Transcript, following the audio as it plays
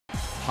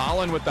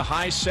Holland with the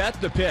high set,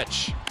 the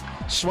pitch.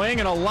 Swing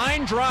and a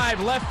line drive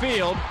left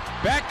field.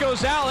 Back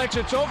goes Alex,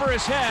 it's over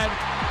his head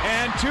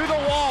and to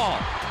the wall.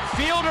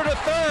 Fielder to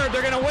third,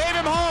 they're going to wave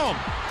him home.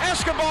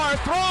 Escobar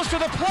throws to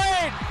the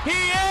plate.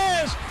 He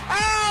is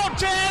out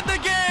to end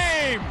the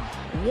game.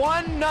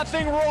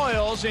 1-0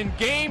 Royals in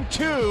Game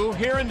 2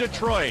 here in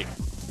Detroit.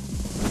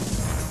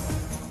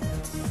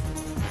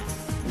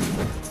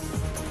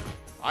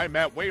 I'm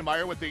Matt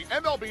Waymeyer with the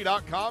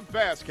MLB.com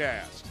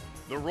FastCast.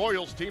 The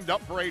Royals teamed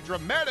up for a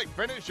dramatic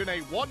finish in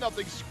a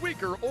 1-0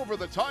 squeaker over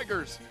the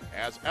Tigers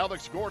as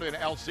Alex Gordon,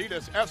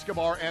 Alcides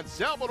Escobar, and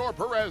Salvador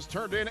Perez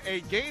turned in a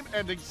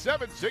game-ending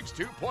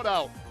 7-6-2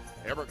 putout.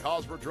 Eric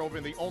Hosmer drove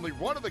in the only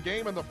run of the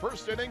game in the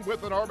first inning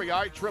with an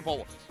RBI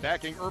triple,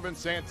 backing Irvin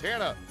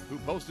Santana, who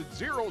posted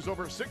zeros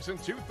over 6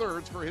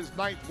 2/3 for his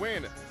 9th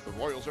win. The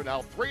Royals are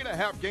now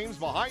 3.5 games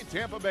behind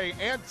Tampa Bay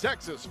and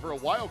Texas for a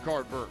wild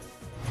card berth.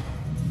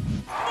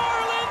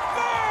 Marlon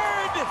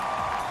Byrd!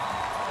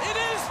 It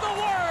is the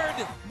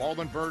word!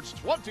 Marlon Byrd's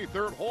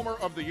 23rd homer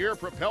of the year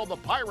propelled the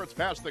Pirates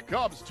past the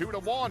Cubs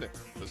 2-1.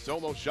 The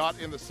solo shot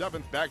in the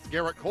 7th backed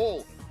Garrett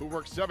Cole, who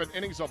worked 7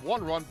 innings of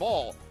 1-run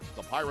ball.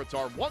 The Pirates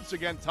are once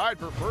again tied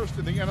for first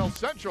in the NL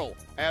Central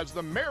as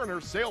the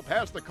Mariners sail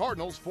past the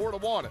Cardinals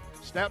 4-1,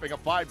 snapping a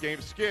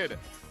 5-game skid.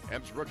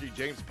 M's rookie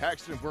James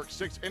Paxton worked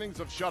 6 innings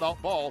of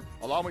shutout ball,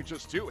 allowing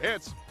just 2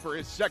 hits for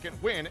his 2nd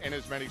win in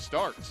as many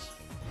starts.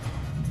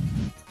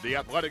 The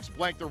Athletics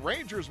blanked the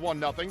Rangers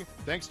 1-0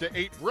 thanks to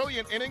 8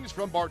 brilliant innings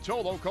from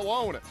Bartolo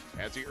Colon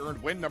as he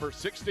earned win number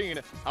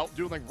 16,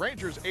 outdueling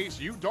Rangers ace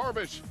Yu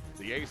Darvish.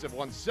 The A's have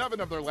won 7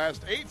 of their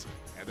last 8,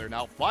 and they're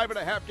now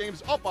 5.5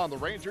 games up on the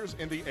Rangers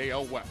in the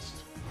AL West.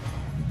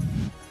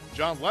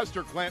 John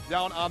Lester clamped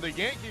down on the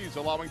Yankees,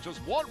 allowing just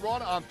 1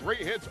 run on 3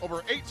 hits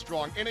over 8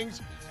 strong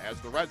innings as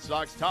the Red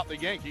Sox topped the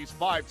Yankees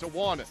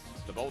 5-1.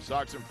 The Bo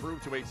Sox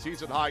improved to a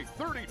season-high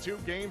 32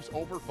 games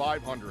over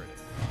 500.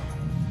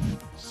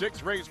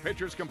 6 Rays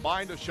pitchers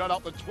combined to shut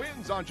out the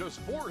Twins on just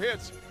 4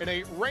 hits in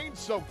a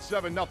rain-soaked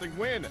 7-0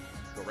 win.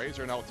 The Rays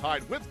are now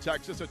tied with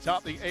Texas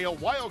atop the AL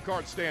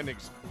wildcard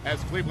standings as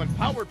Cleveland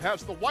powered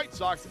past the White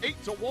Sox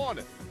 8-1.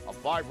 A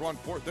 5-run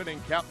 4th inning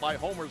capped by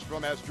homers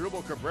from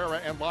Asdrubal Cabrera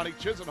and Lonnie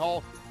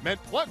Chisenhall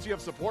meant plenty of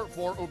support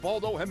for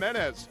Ubaldo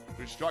Jimenez,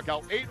 who struck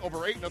out 8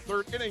 over 8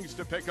 1/3 innings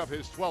to pick up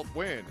his 12th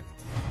win.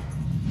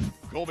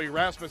 Colby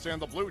Rasmus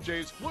and the Blue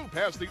Jays flew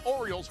past the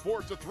Orioles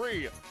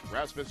 4-3.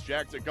 Rasmus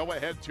jacked a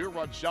go-ahead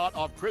 2-run shot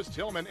off Chris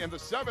Tillman in the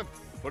 7th,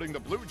 putting the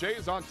Blue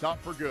Jays on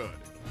top for good.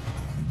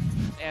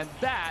 And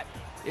that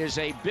is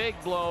a big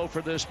blow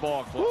for this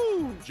ball club.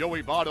 Woo!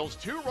 Joey Votto's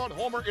 2-run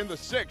homer in the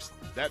 6th,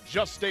 that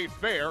just stayed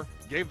fair,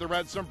 gave the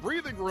Reds some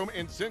breathing room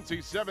in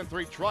Cincy's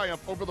 7-3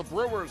 triumph over the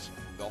Brewers.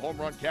 The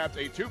home run capped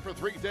a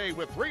 2-for-3 day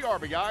with 3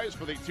 RBIs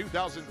for the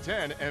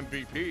 2010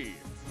 MVP.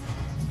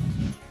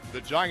 The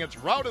Giants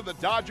routed the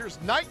Dodgers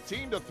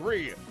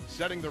 19-3,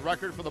 setting the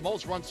record for the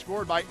most runs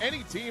scored by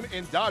any team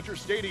in Dodger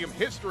Stadium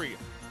history.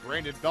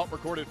 Brandon Belt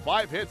recorded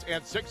 5 hits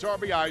and 6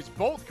 RBIs,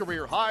 both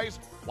career highs,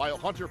 while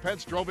Hunter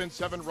Pence drove in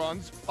 7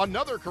 runs,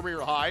 another career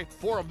high,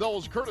 4 of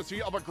those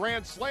courtesy of a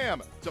grand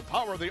slam to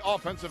power the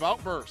offensive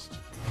outburst.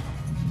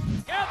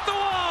 At the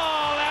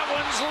wall, that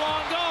one's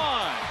long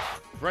gone.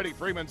 Freddie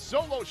Freeman's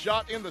solo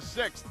shot in the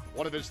 6th,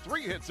 one of his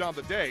 3 hits on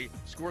the day,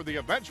 scored the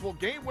eventual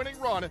game-winning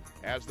run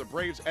as the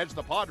Braves edged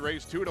the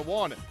Padres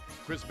 2-1.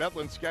 Chris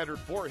Bedlin scattered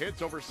 4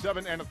 hits over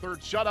 7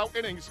 1/3 shutout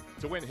innings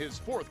to win his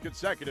 4th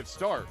consecutive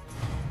start.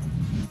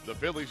 The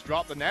Phillies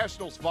dropped the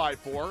Nationals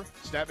 5-4,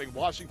 snapping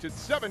Washington's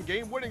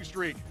 7-game winning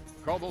streak.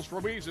 Carlos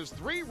Ruiz's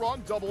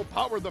 3-run double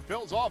powered the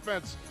Phils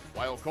offense,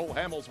 while Cole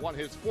Hamels won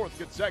his 4th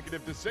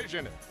consecutive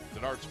decision.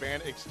 Denard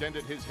Span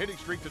extended his hitting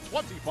streak to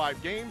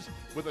 25 games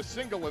with a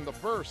single in the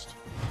 1st.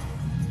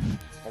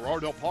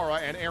 Gerardo Parra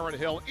and Aaron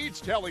Hill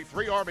each tallied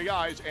 3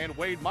 RBIs, and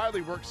Wade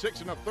Miley worked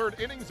 6 1/3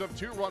 innings of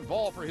 2-run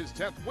ball for his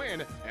 10th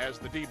win as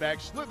the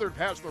D-backs slithered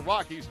past the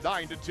Rockies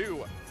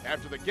 9-2.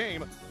 After the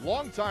game,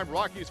 longtime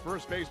Rockies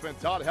first baseman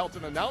Todd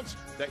Helton announced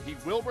that he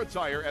will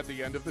retire at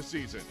the end of the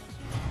season.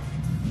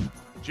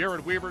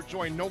 Jared Weaver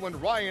joined Nolan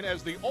Ryan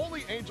as the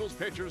only Angels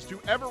pitchers to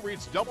ever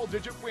reach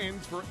double-digit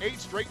wins for 8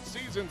 straight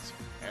seasons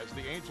as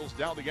the Angels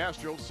downed the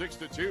Astros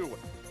 6-2.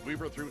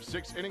 Weaver threw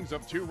 6 innings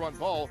of 2-run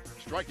ball,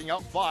 striking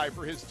out 5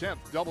 for his 10th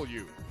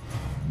W.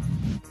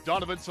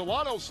 Donovan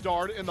Solano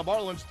starred in the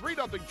Marlins'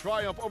 3-0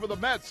 triumph over the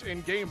Mets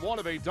in Game 1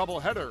 of a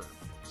doubleheader.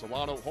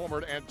 Solano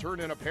homered and turned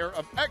in a pair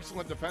of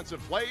excellent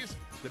defensive plays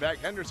to back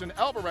Henderson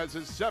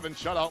Alvarez's 7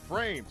 shutout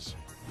frames.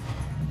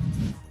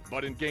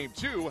 But in Game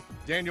 2,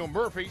 Daniel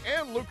Murphy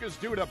and Lucas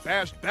Duda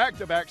bashed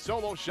back-to-back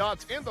solo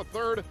shots in the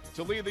 3rd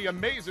to lead the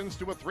Amazons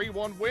to a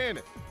 3-1 win.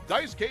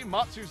 Daisuke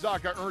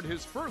Matsuzaka earned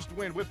his first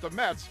win with the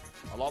Mets,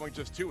 allowing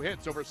just 2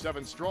 hits over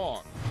 7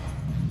 strong.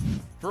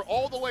 For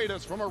all the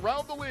latest from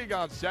around the league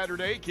on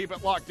Saturday, keep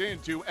it locked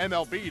into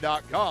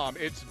MLB.com.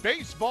 It's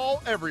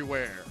baseball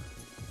everywhere.